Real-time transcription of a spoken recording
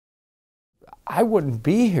I wouldn't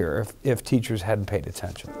be here if teachers hadn't paid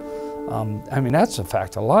attention. I mean, that's a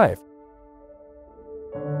fact of life.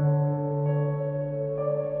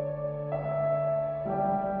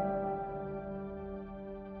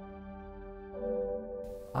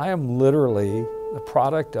 I am literally the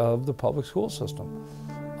product of the public school system.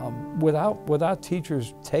 Without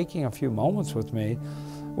teachers taking a few moments with me,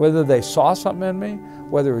 whether they saw something in me,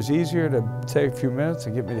 whether it was easier to take a few minutes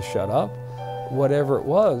and get me to shut up, whatever it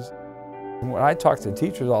was. When I talk to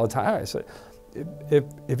teachers all the time, I say,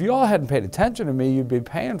 if you all hadn't paid attention to me, you'd be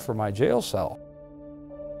paying for my jail cell.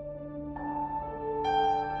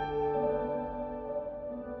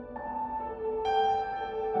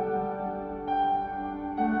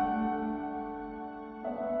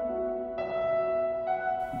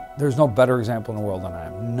 There's no better example in the world than I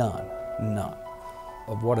am. None,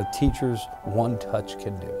 of what a teacher's one touch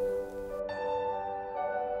can do.